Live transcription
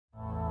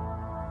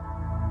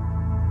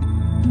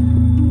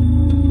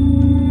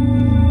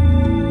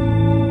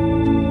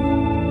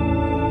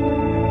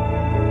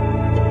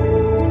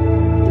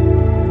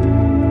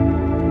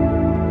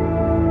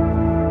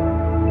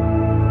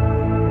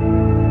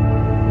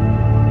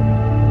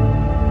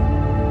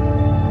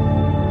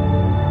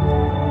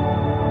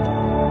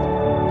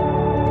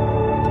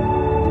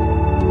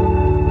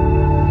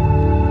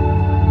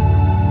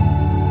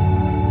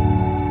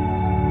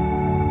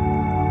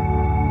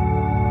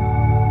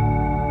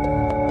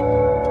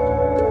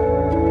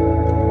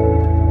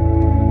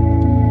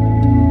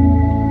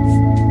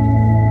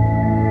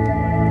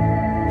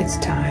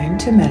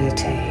To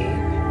meditate.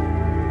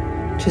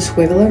 Just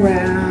wiggle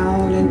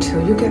around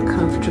until you get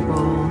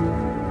comfortable,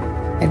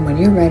 and when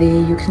you're ready,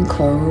 you can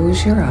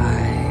close your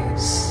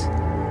eyes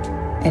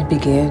and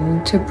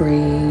begin to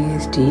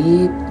breathe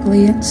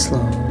deeply and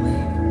slowly,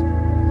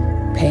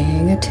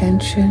 paying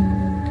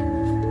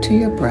attention to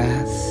your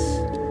breath.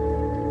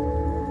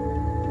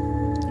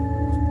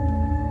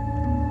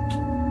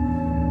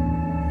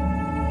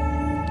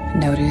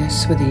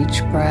 Notice with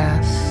each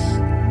breath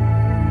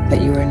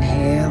that you are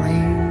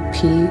inhaling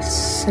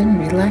peace and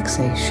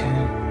relaxation,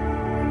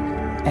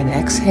 and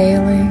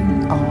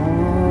exhaling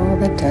all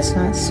that does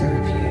not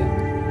serve you.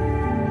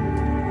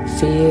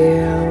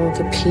 Feel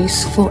the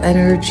peaceful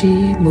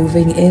energy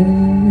moving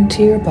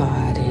into your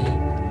body,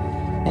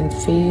 and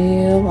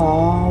feel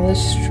all the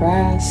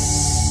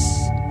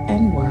stress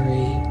and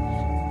worry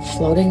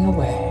floating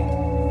away.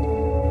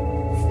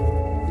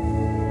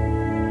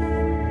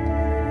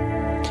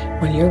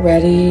 When you're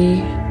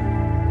ready,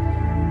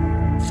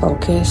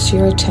 focus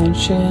your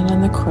attention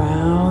on the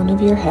crown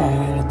of your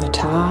head, on the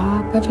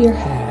top of your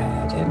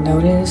head, and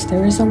notice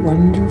there is a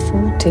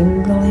wonderful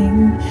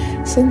tingling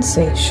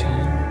sensation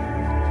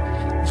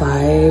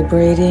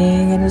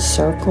vibrating in a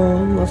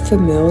circle of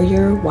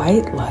familiar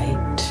white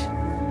light.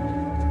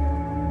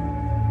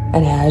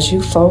 And as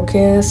you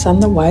focus on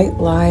the white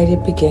light,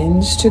 it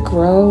begins to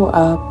grow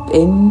up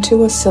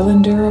into a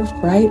cylinder of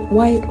bright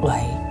white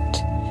light,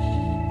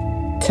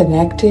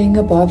 connecting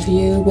above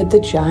you with the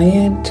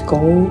giant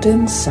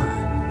golden sun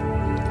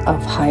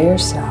of higher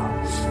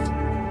self,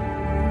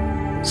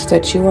 so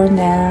that you are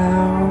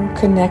now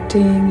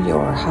connecting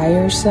your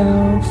higher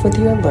self with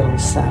your little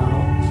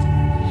self,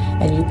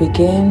 and you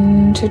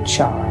begin to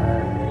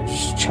charge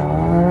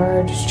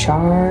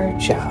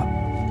up,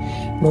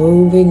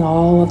 moving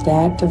all of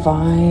that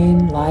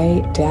divine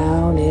light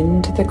down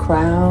into the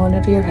crown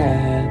of your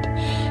head,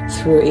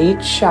 through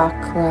each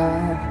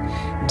chakra,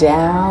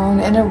 down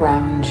and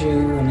around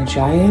you in a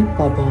giant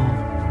bubble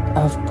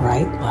of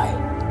bright light.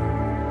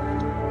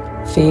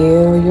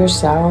 Feel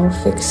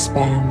yourself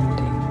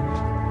expanding,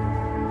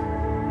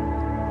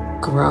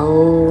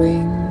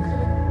 growing,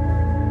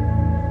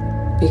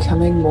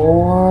 becoming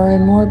more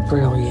and more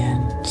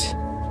brilliant.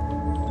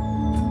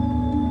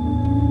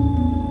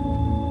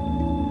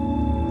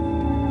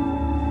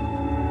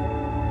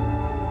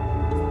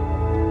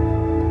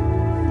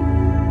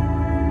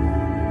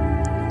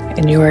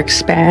 In your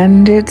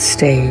expanded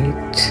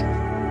state,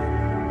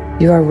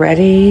 you are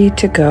ready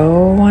to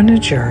go on a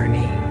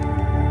journey.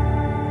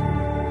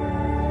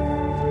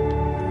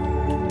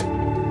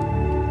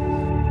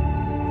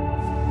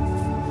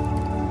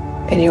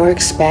 In your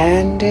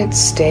expanded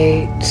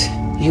state,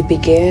 you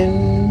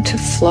begin to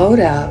float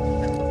up,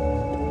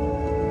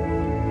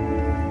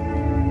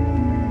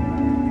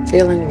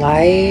 feeling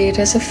light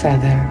as a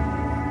feather.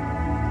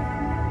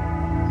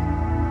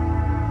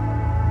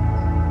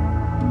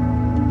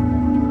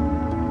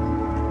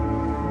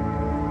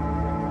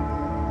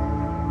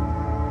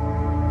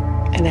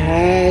 And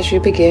as you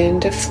begin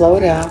to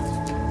float up,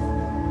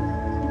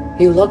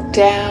 you look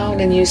down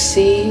and you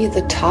see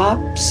the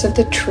tops of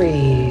the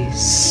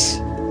trees,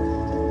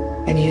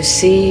 and you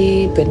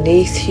see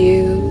beneath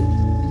you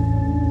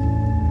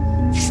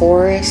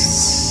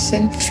forests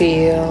and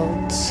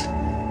fields,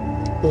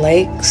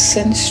 lakes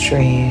and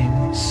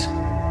streams,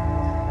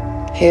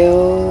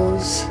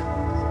 hills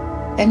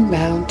and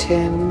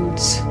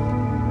mountains,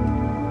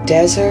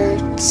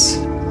 deserts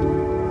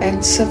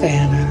and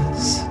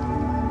savannas.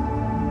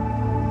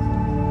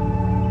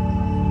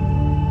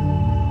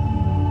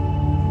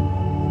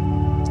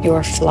 You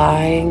are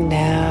flying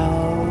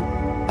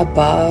now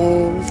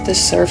above the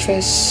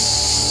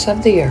surface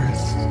of the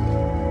earth,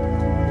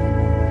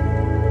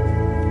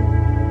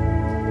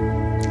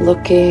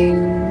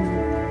 looking,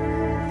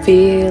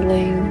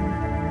 feeling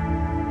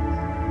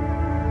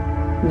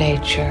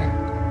nature.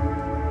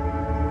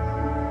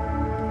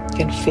 You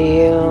can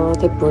feel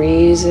the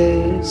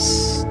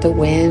breezes, the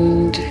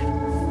wind,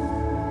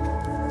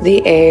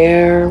 the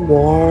air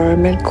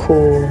warm and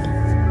cool.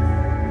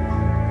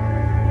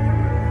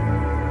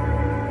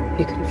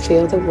 You can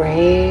feel the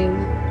rain,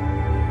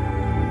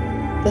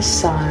 the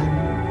sun,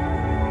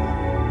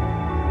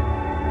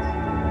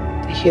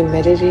 the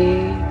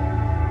humidity,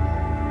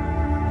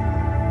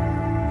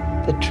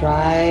 the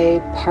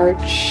dry,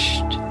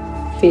 parched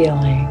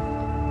feeling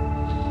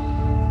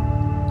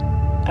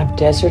of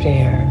desert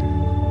air.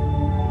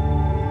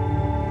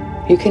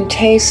 You can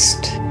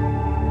taste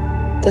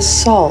the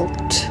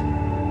salt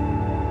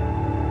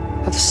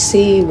of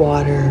sea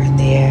water in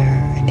the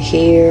air and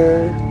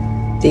hear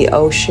the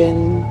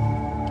ocean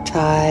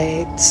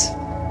tides.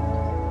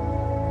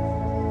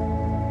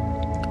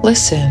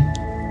 Listen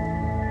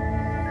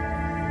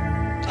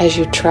as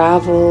you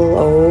travel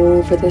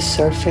over the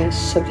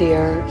surface of the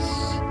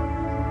earth.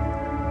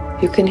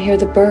 You can hear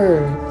the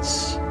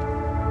birds,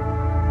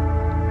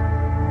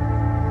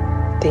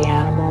 the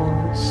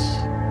animals.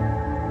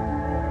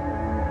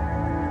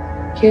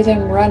 Hear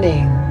them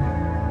running,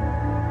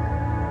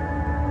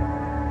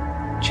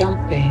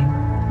 jumping,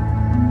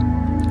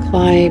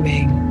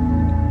 climbing.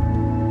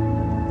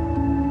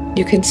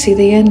 You can see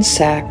the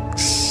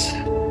insects.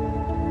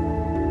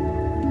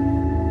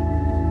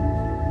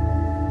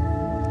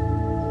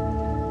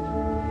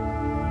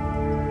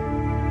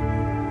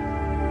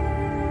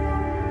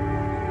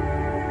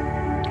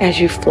 As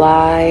you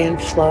fly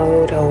and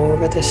float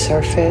over the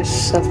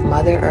surface of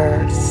Mother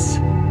Earth,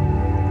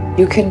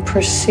 you can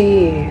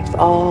perceive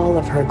all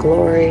of her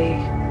glory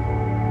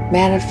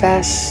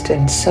manifest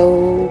in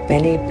so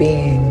many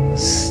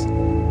beings,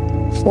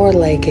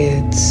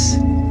 four-legged,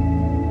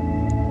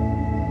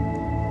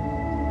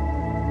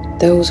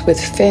 those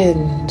with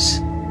fins,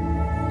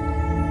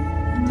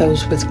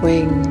 those with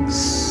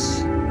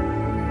wings,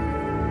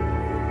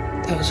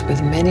 those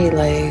with many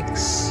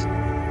legs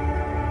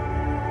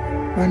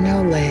or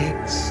no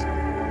legs,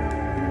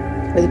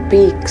 with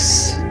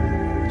beaks,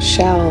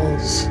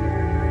 shells,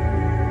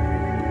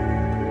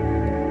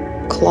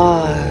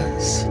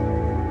 claws,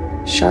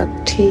 sharp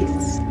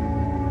teeth.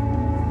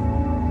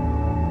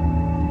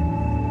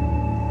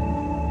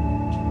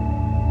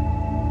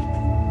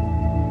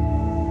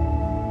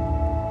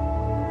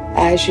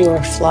 As you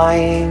are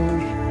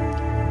flying,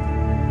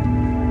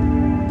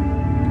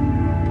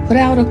 put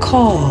out a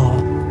call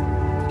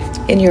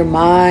in your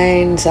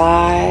mind's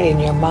eye, in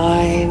your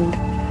mind.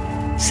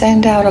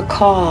 Send out a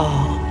call.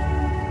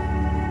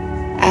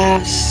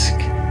 Ask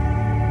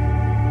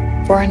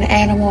for an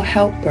animal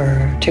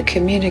helper to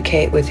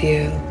communicate with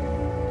you.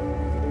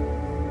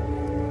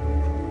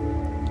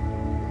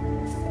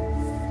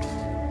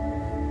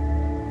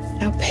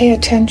 Now pay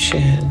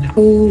attention.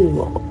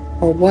 Who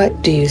or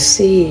what do you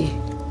see?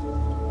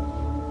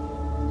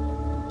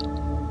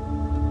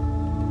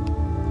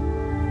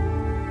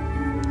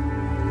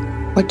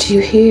 What do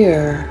you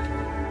hear?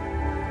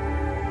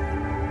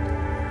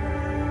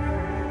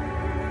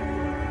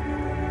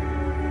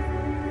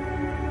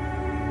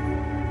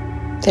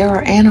 There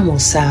are animal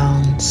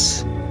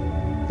sounds.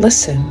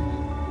 Listen.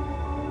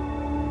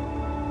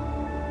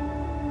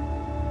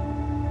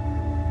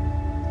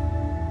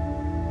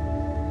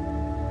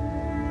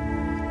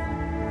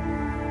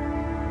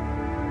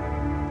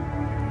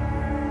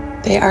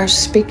 They are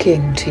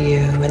speaking to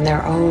you in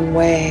their own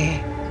way.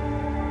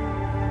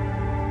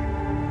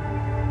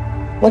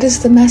 What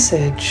is the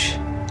message?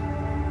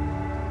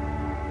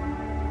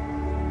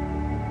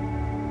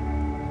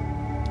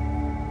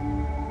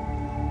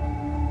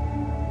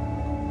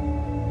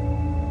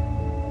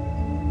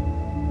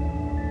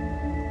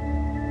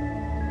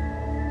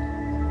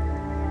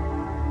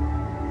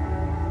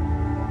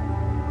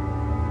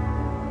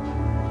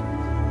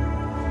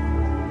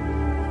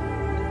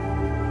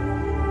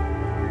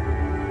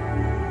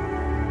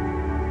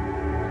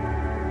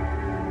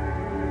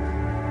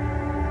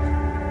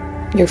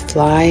 You're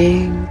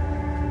flying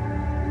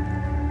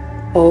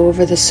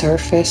over the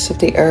surface of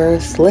the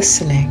earth,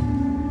 listening,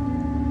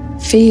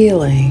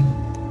 feeling,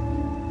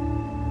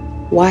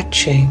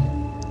 watching,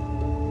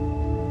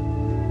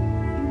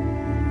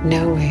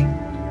 knowing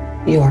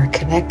you are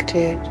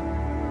connected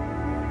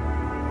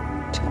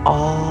to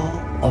all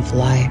of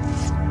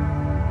life.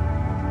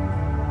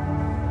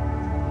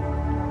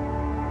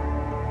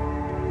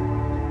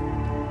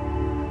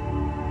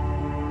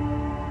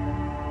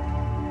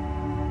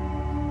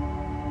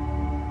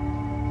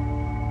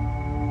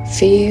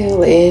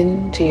 Feel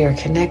into your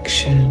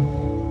connection.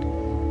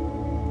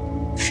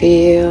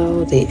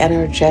 Feel the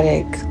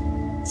energetic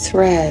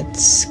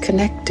threads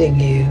connecting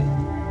you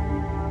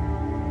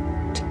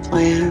to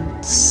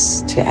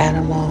plants, to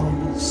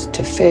animals,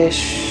 to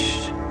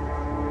fish,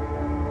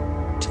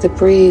 to the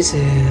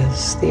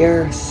breezes, the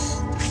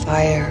earth, the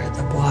fire,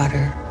 the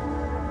water,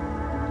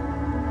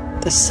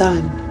 the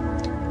sun.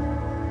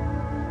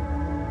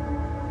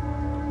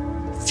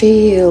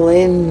 Feel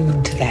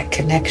into that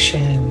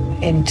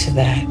connection, into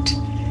that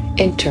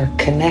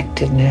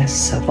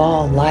interconnectedness of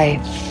all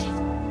life.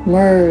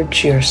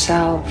 Merge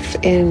yourself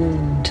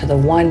into the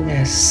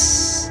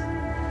oneness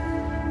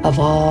of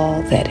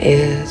all that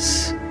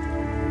is.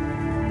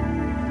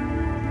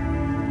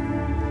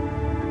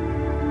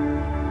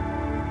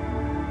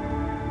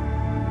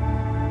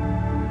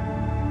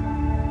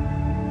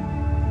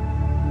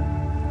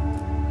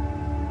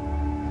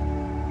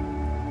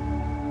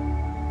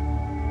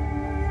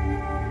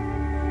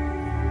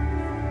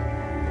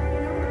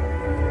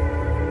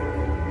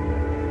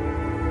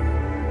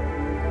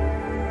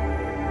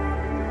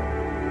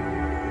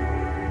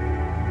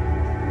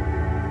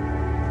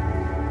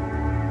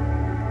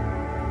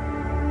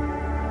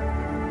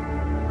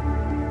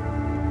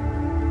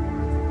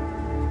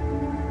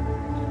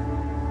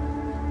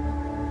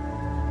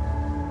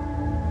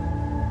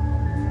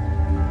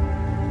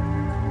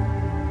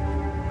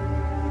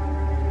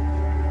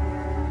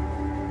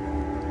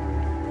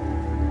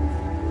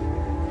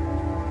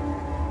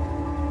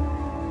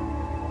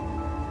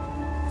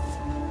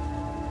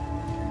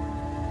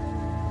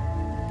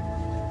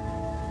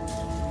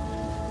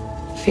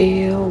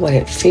 Feel what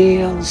it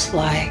feels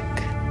like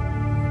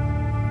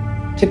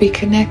to be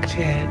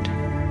connected.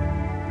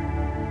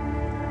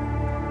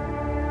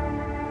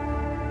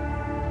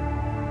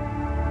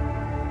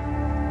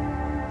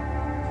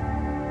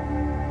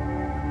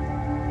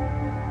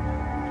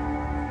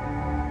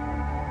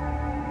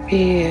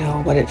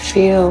 Feel what it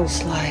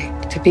feels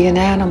like to be an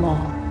animal,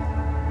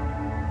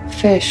 a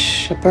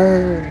fish, a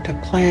bird, a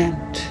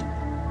plant.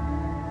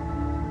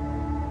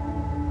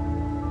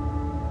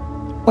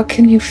 What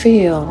can you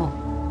feel?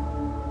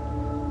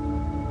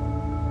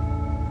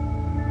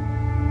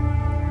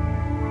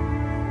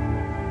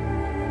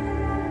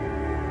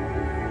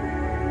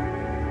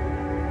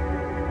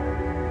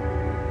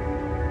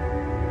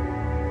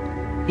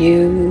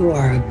 You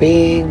are a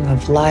being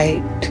of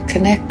light,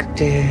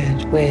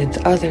 connected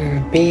with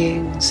other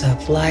beings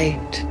of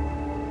light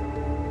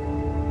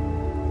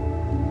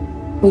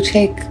who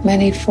take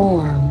many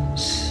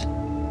forms,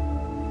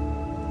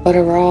 but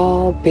are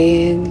all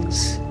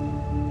beings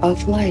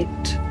of light.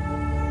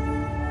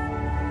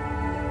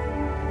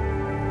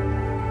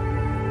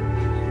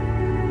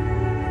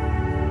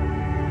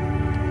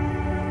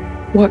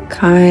 What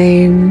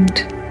kind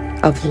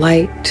of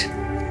light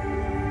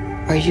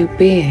are you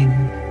being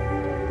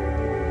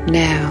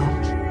now?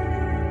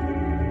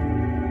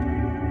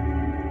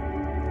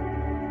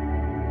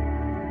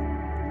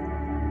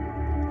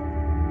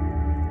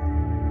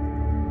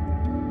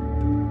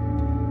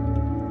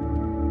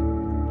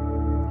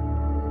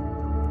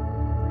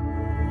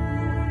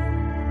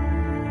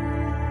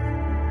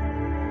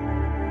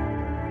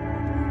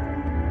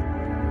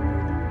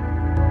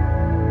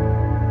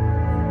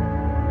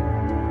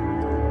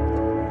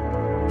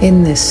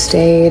 In this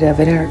state of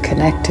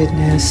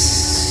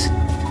interconnectedness,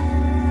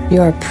 you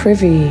are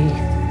privy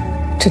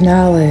to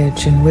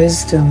knowledge and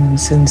wisdom,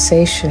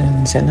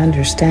 sensations and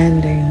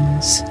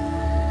understandings.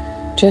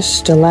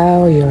 Just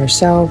allow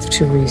yourself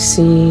to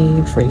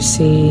receive,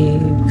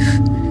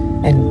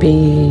 and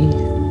be.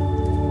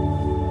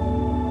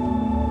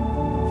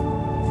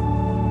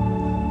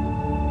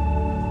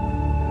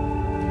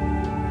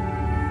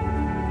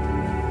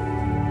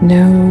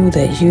 Know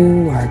that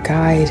you are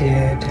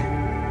guided.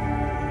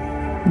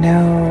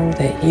 Know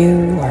that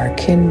you are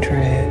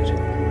kindred,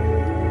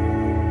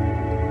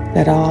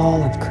 that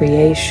all of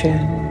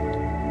creation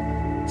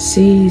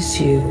sees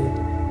you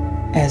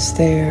as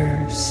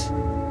theirs,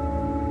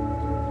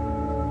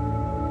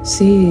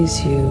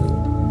 sees you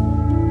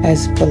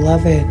as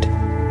beloved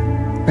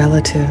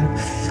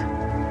relative.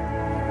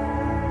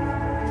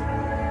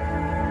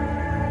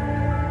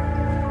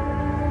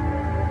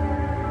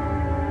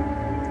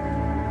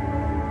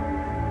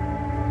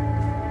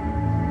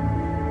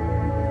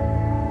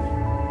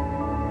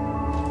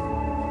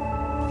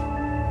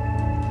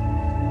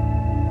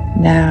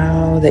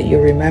 Now that you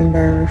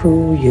remember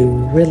who you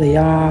really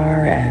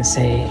are as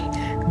a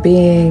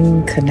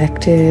being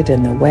connected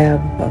in the web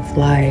of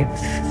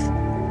life,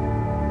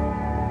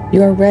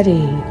 you are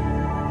ready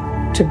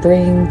to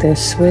bring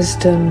this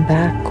wisdom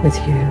back with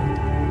you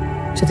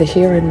to the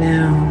here and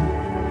now.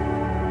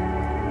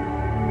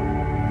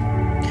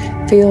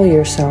 Feel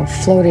yourself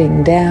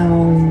floating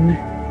down,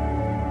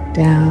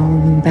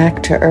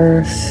 back to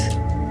earth,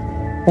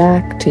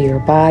 back to your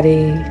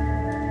body,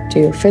 to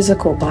your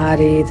physical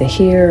body, the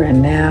here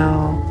and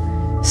now,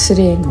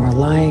 sitting or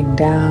lying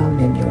down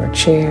in your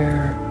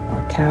chair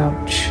or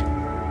couch.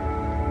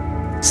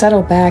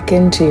 Settle back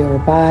into your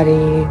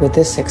body with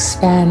this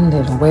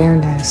expanded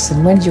awareness,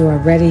 and when you are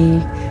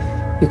ready,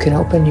 you can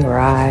open your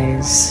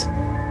eyes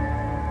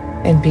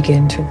and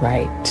begin to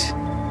write.